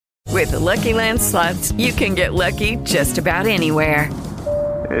With the Lucky Land Slots, you can get lucky just about anywhere.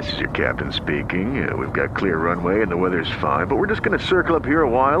 This is your captain speaking. We've got clear runway and the weather's fine, but we're just going to circle up here a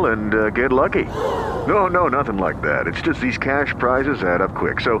while and get lucky. No, nothing like that. It's just these cash prizes add up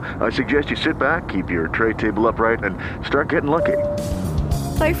quick. So I suggest you sit back, keep your tray table upright, and start getting lucky.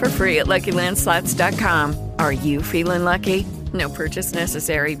 Play for free at LuckyLandSlots.com. Are you feeling lucky? No purchase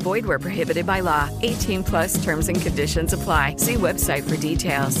necessary. Void where prohibited by law. 18 plus terms and conditions apply. See website for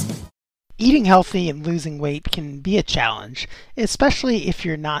details. Eating healthy and losing weight can be a challenge, especially if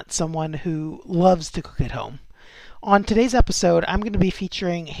you're not someone who loves to cook at home. On today's episode, I'm going to be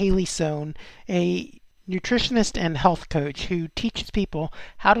featuring Haley Sohn, a nutritionist and health coach who teaches people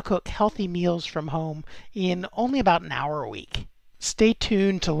how to cook healthy meals from home in only about an hour a week. Stay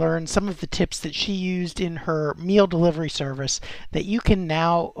tuned to learn some of the tips that she used in her meal delivery service that you can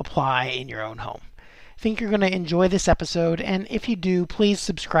now apply in your own home. I think you're going to enjoy this episode, and if you do, please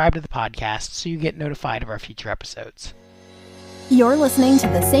subscribe to the podcast so you get notified of our future episodes. You're listening to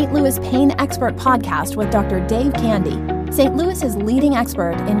the St. Louis Pain Expert Podcast with Dr. Dave Candy, St. Louis's leading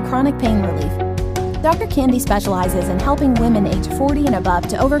expert in chronic pain relief. Dr. Candy specializes in helping women age 40 and above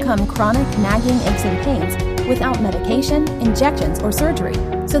to overcome chronic nagging aches and pains without medication, injections, or surgery,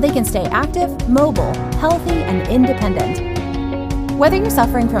 so they can stay active, mobile, healthy, and independent. Whether you're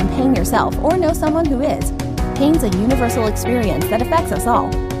suffering from pain yourself or know someone who is, pain's a universal experience that affects us all,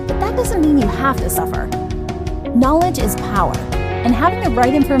 but that doesn't mean you have to suffer. Knowledge is power, and having the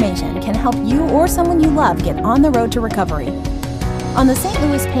right information can help you or someone you love get on the road to recovery. On the St.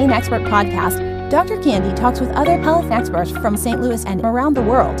 Louis Pain Expert Podcast, Dr. Candy talks with other health experts from St. Louis and around the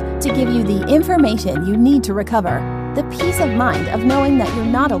world to give you the information you need to recover, the peace of mind of knowing that you're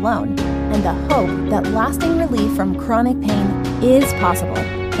not alone, and the hope that lasting relief from chronic pain is possible,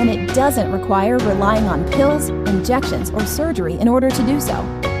 and it doesn't require relying on pills, injections, or surgery in order to do so.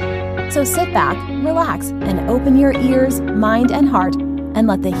 So sit back, relax, and open your ears, mind, and heart, and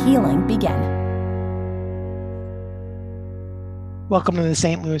let the healing begin. Welcome to the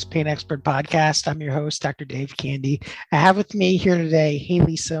St. Louis Pain Expert Podcast. I'm your host, Dr. Dave Candy. I have with me here today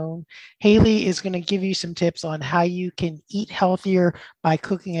Haley Sohn. Haley is going to give you some tips on how you can eat healthier by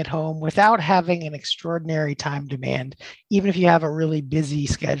cooking at home without having an extraordinary time demand, even if you have a really busy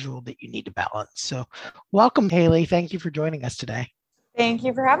schedule that you need to balance. So welcome, Haley. Thank you for joining us today. Thank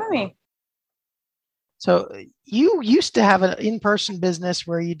you for having me. So you used to have an in-person business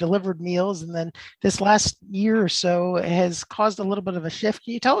where you delivered meals, and then this last year or so has caused a little bit of a shift.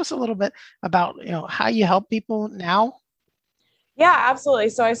 Can you tell us a little bit about how you help people now? Yeah, absolutely.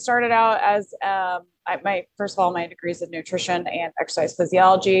 So I started out as first of all, my degree is in nutrition and exercise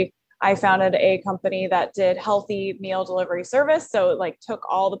physiology. I founded a company that did healthy meal delivery service. So it took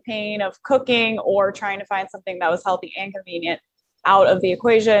all the pain of cooking or trying to find something that was healthy and convenient out of the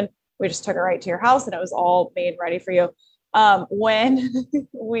equation. We just took it right to your house and it was all made ready for you. When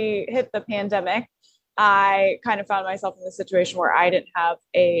we hit the pandemic, I kind of found myself in the situation where I didn't have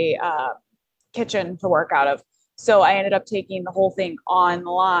a kitchen to work out of. So I ended up taking the whole thing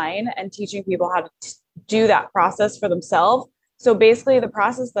online and teaching people how to do that process for themselves. So basically the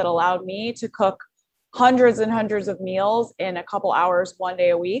process that allowed me to cook hundreds and hundreds of meals in a couple hours, one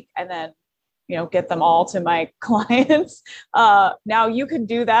day a week, and then get them all to my clients. Now you can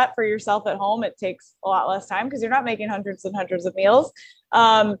do that for yourself at home. It takes a lot less time because you're not making hundreds and hundreds of meals.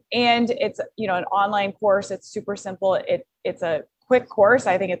 And it's, an online course. It's super simple. It's a quick course.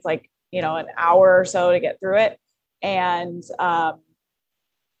 I think it's an hour or so to get through it. And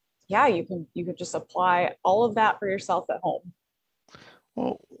you can just apply all of that for yourself at home.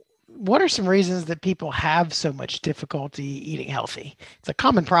 Well, what are some reasons that people have so much difficulty eating healthy? It's a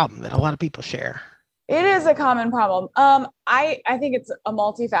common problem that a lot of people share. It is a common problem. I think it's a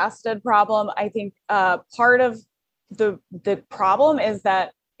multifaceted problem. I think part of the problem is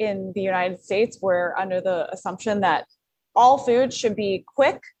that in the United States, we're under the assumption that all food should be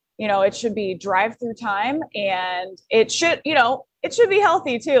quick. It should be drive-through time, and it should be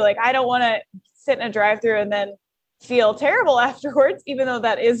healthy too. I don't want to sit in a drive-through and then feel terrible afterwards, even though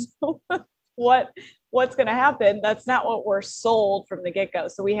that is what's going to happen. That's not what we're sold from the get-go.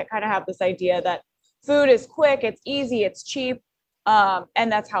 So we kind of have this idea that food is quick, it's easy, it's cheap,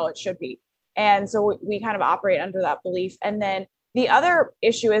 and that's how it should be. And so we kind of operate under that belief. And then the other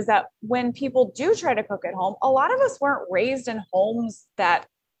issue is that when people do try to cook at home, a lot of us weren't raised in homes that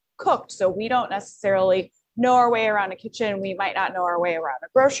cooked. So we don't necessarily know our way around a kitchen. We might not know our way around a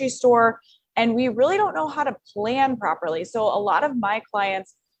grocery store. And we really don't know how to plan properly. So a lot of my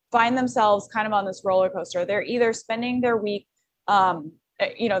clients find themselves kind of on this roller coaster. They're either spending their week,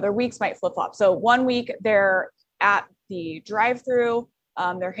 their weeks might flip flop. So one week they're at the drive-through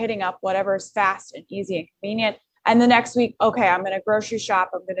They're hitting up whatever's fast and easy and convenient. And the next week, okay, I'm going to grocery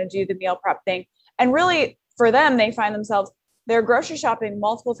shop. I'm going to do the meal prep thing. And really for them, they find themselves, they're grocery shopping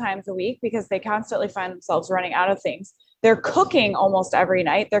multiple times a week because they constantly find themselves running out of things. They're cooking almost every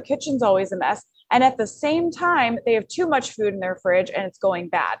night. Their kitchen's always a mess. And at the same time, they have too much food in their fridge and it's going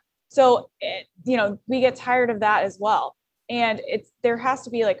bad. So, we get tired of that as well. And there has to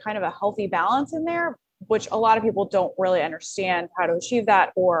be like kind of a healthy balance in there, which a lot of people don't really understand how to achieve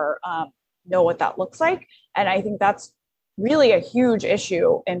that or know what that looks like. And I think that's really a huge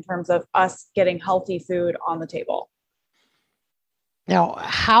issue in terms of us getting healthy food on the table. Now,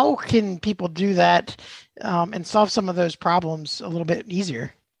 how can people do that and solve some of those problems a little bit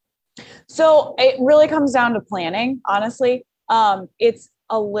easier? So it really comes down to planning, honestly. It's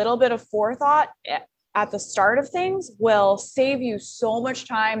a little bit of forethought at the start of things will save you so much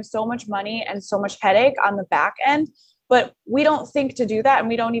time, so much money, and so much headache on the back end. But we don't think to do that, and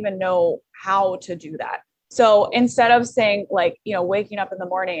we don't even know how to do that. So instead of saying waking up in the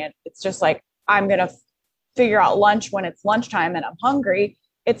morning and it's just like, I'm going to figure out lunch when it's lunchtime and I'm hungry,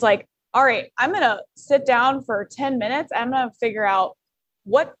 it's like, all right, I'm going to sit down for 10 minutes. I'm going to figure out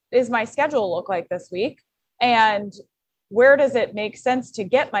what is my schedule look like this week and where does it make sense to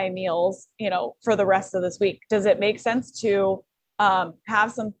get my meals, for the rest of this week? Does it make sense to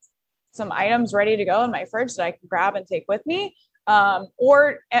have some items ready to go in my fridge that I can grab and take with me?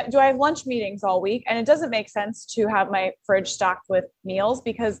 Or do I have lunch meetings all week? And it doesn't make sense to have my fridge stocked with meals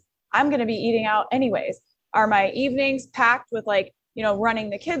because I'm going to be eating out anyways. Are my evenings packed with running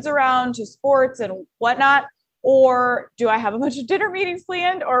the kids around to sports and whatnot? Or do I have a bunch of dinner meetings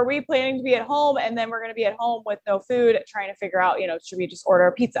planned? Or are we planning to be at home and then we're going to be at home with no food, trying to figure out, should we just order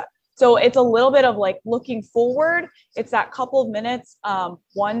a pizza? So it's a little bit of looking forward. It's that couple of minutes,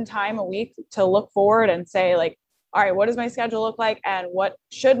 one time a week to look forward and say all right, what does my schedule look like? And what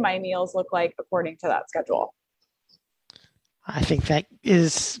should my meals look like according to that schedule? I think that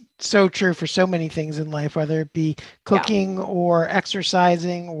is so true for so many things in life, whether it be cooking or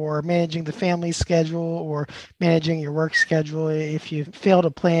exercising or managing the family schedule or managing your work schedule. If you fail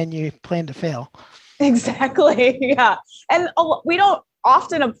to plan, you plan to fail. Exactly. Yeah. And we don't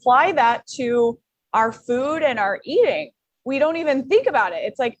often apply that to our food and our eating. We don't even think about it.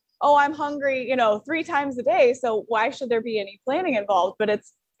 It's like, oh, I'm hungry, 3 times a day. So why should there be any planning involved? But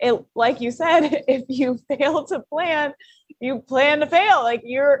it, like you said, if you fail to plan, you plan to fail.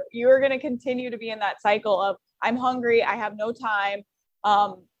 You're going to continue to be in that cycle of I'm hungry, I have no time,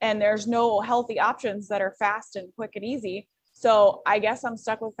 and there's no healthy options that are fast and quick and easy. So I guess I'm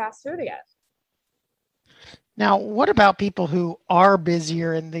stuck with fast food again. Now, what about people who are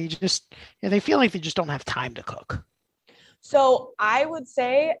busier and they just they feel like they just don't have time to cook? So I would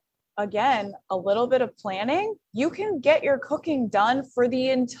say, again, a little bit of planning. You can get your cooking done for the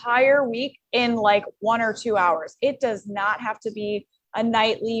entire week in 1 or 2 hours. It does not have to be a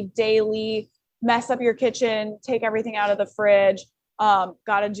nightly, daily, mess up your kitchen, take everything out of the fridge,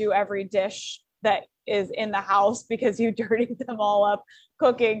 got to do every dish that is in the house because you dirtied them all up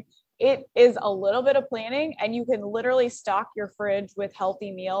cooking. It is a little bit of planning, and you can literally stock your fridge with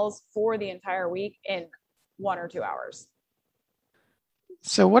healthy meals for the entire week in 1 or 2 hours.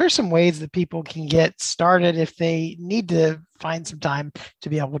 So what are some ways that people can get started if they need to find some time to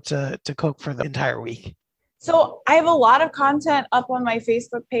be able to cook for the entire week? So I have a lot of content up on my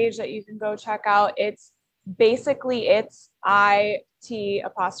Facebook page that you can go check out. It's IT_S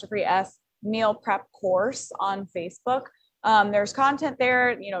meal prep course on Facebook. There's content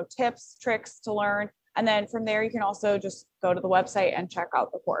there, tips, tricks to learn. And then from there, you can also just go to the website and check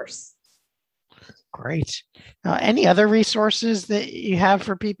out the course. Great. Any other resources that you have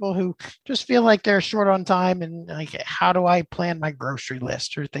for people who just feel like they're short on time and how do I plan my grocery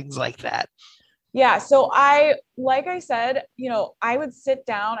list or things like that? Yeah. So like I said, I would sit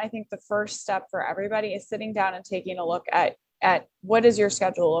down. I think the first step for everybody is sitting down and taking a look at what does your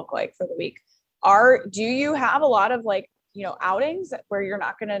schedule look like for the week? Do you have a lot of outings where you're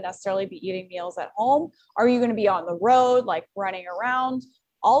not going to necessarily be eating meals at home? Are you going to be on the road, running around?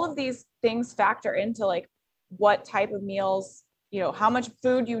 All of these things factor into what type of meals, how much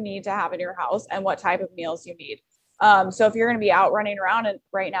food you need to have in your house and what type of meals you need. So if you're going to be out running around and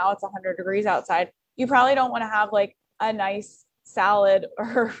right now it's 100 degrees outside, you probably don't want to have a nice salad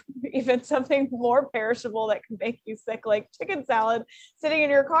or even something more perishable that can make you sick, like chicken salad sitting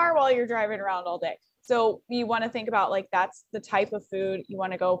in your car while you're driving around all day. So you want to think about that's the type of food you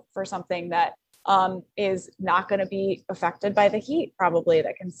want to go for, something that is not going to be affected by the heat, probably,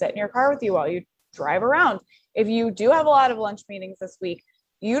 that can sit in your car with you while you drive around. If you do have a lot of lunch meetings this week,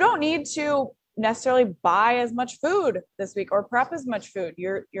 you don't need to necessarily buy as much food this week or prep as much food.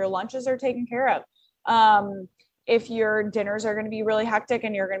 Your lunches are taken care of. If your dinners are going to be really hectic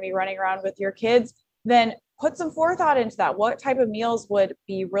and you're going to be running around with your kids, then put some forethought into that. What type of meals would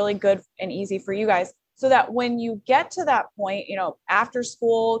be really good and easy for you guys, so that when you get to that point, after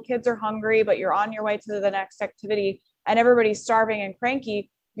school, kids are hungry, but you're on your way to the next activity and everybody's starving and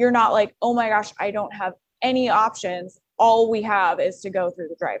cranky, you're not like, oh my gosh, I don't have any options. All we have is to go through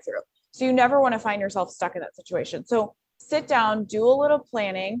the drive-through. So you never want to find yourself stuck in that situation. So sit down, do a little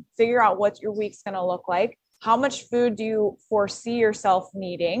planning, figure out what your week's going to look like. How much food do you foresee yourself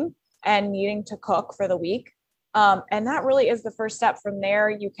needing to cook for the week? And that really is the first step. From there,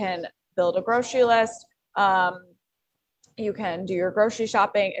 you can build a grocery list. You can do your grocery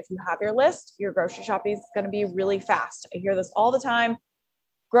shopping. If you have your list, your grocery shopping is going to be really fast. I hear this all the time.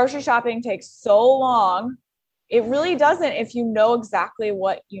 Grocery shopping takes so long. It really doesn't if you know exactly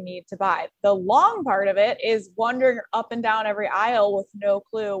what you need to buy. The long part of it is wandering up and down every aisle with no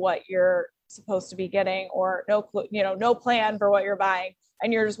clue what you're supposed to be getting, or no clue, no plan for what you're buying.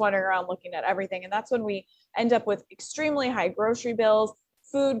 And you're just wandering around looking at everything. And that's when we end up with extremely high grocery bills,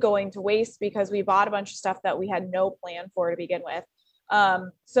 food going to waste because we bought a bunch of stuff that we had no plan for to begin with.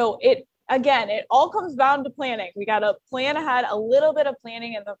 So it all comes down to planning. We got to plan ahead. A little bit of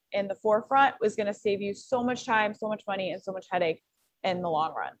planning in the forefront was going to save you so much time, so much money, and so much headache in the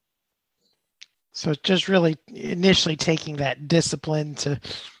long run. So just really initially taking that discipline to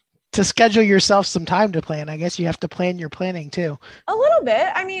schedule yourself some time to plan. I guess you have to plan your planning too. A little bit.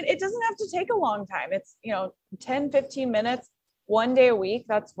 I mean, it doesn't have to take a long time. It's, 10, 15 minutes, one day a week.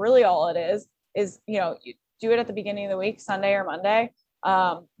 That's really all it is, you do it at the beginning of the week, Sunday or Monday.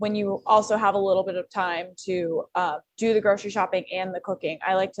 When you also have a little bit of time to do the grocery shopping and the cooking.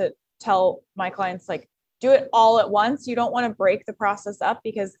 I like to tell my clients, do it all at once. You don't want to break the process up,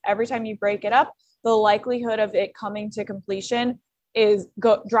 because every time you break it up, the likelihood of it coming to completion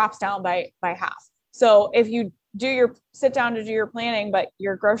drops down by half. So if you sit down to do your planning, but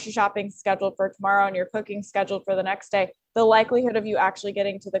your grocery shopping scheduled for tomorrow and your cooking scheduled for the next day, the likelihood of you actually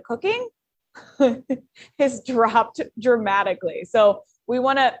getting to the cooking has dropped dramatically. So we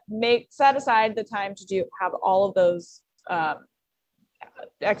want to set aside the time to have all of those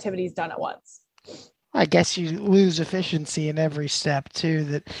activities done at once. I guess you lose efficiency in every step too.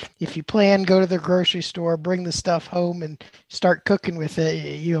 That if you plan, go to the grocery store, bring the stuff home and start cooking with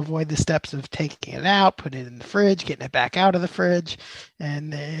it, you avoid the steps of taking it out, putting it in the fridge, getting it back out of the fridge.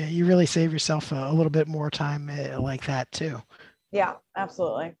 And you really save yourself a little bit more time like that too. Yeah,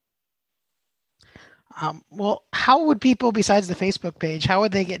 absolutely. Well, how would people, besides the Facebook page, how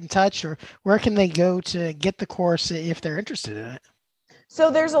would they get in touch, or where can they go to get the course if they're interested in it? So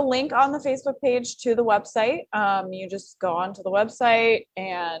there's a link on the Facebook page to the website. You just go onto the website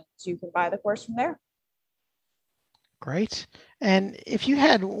and you can buy the course from there. Great. And if you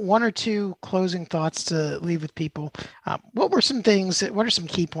had one or two closing thoughts to leave with people, what are some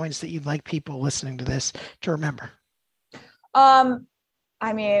key points that you'd like people listening to this to remember? I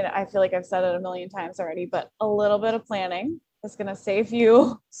mean, I feel like I've said it a million times already, but a little bit of planning is going to save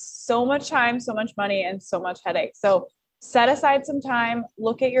you so much time, so much money, and so much headache. So set aside some time,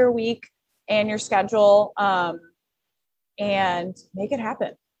 look at your week and your schedule, and make it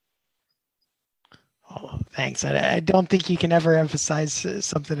happen. Oh, thanks. I don't think you can ever emphasize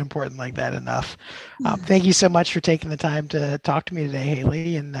something important like that enough. Thank you so much for taking the time to talk to me today,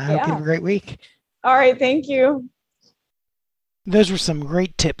 Haley, and I hope you have a great week. All right. Thank you. Those were some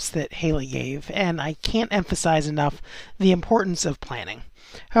great tips that Haley gave, and I can't emphasize enough the importance of planning.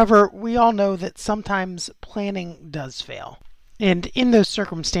 However, we all know that sometimes planning does fail. And in those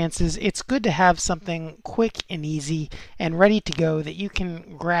circumstances, it's good to have something quick and easy and ready to go that you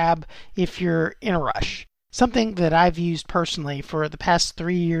can grab if you're in a rush. Something that I've used personally for the past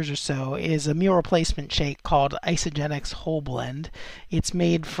 3 years or so is a meal replacement shake called Isagenix Whole Blend. It's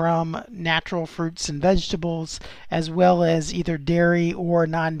made from natural fruits and vegetables, as well as either dairy or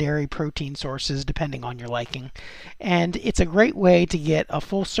non-dairy protein sources, depending on your liking. And it's a great way to get a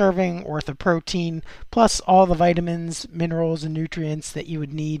full serving worth of protein, plus all the vitamins, minerals, and nutrients that you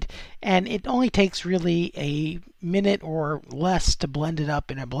would need. And it only takes really a minute or less to blend it up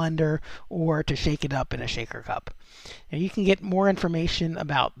in a blender or to shake it up in a shaker cup. Now you can get more information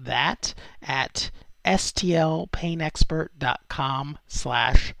about that at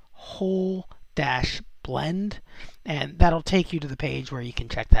stlpainexpert.com/whole-blend, and that'll take you to the page where you can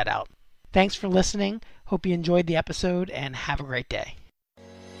check that out. Thanks for listening. Hope you enjoyed the episode and have a great day.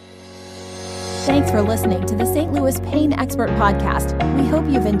 Thanks for listening to the St. Louis Pain Expert Podcast. We hope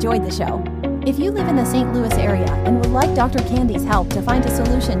you've enjoyed the show. If you live in the St. Louis area and would like Dr. Candy's help to find a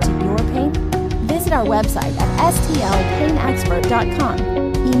solution to your pain, visit our website at stlpainexpert.com.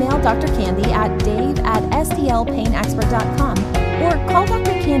 Email Dr. Candy at dave@stlpainexpert.com or call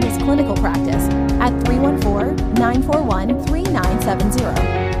Dr. Candy's clinical practice at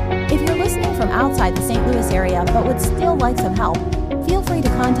 314-941-3970. If you're listening from outside the St. Louis area but would still like some help, feel free to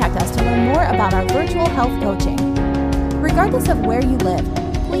contact us to learn more about our virtual health coaching. Regardless of where you live,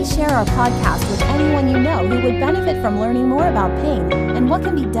 please share our podcast with anyone you know who would benefit from learning more about pain and what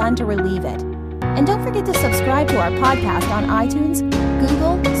can be done to relieve it. And don't forget to subscribe to our podcast on iTunes,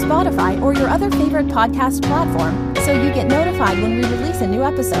 Google, Spotify, or your other favorite podcast platform so you get notified when we release a new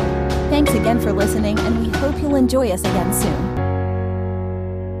episode. Thanks again for listening, and we hope you'll enjoy us again soon.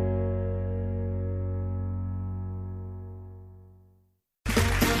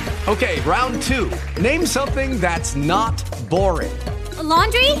 Okay, round two. Name something that's not boring. A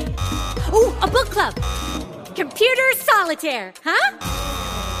laundry? Ooh, a book club. Computer solitaire, huh?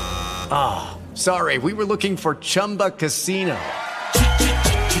 Ah, sorry, we were looking for Chumba Casino.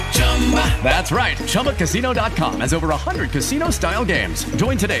 That's right, ChumbaCasino.com has over 100 casino-style games.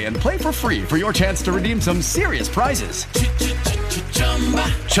 Join today and play for free for your chance to redeem some serious prizes.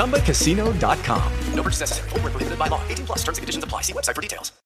 ChumbaCasino.com. No purchase necessary. Void where prohibited by law. 18+ terms and conditions apply. See website for details.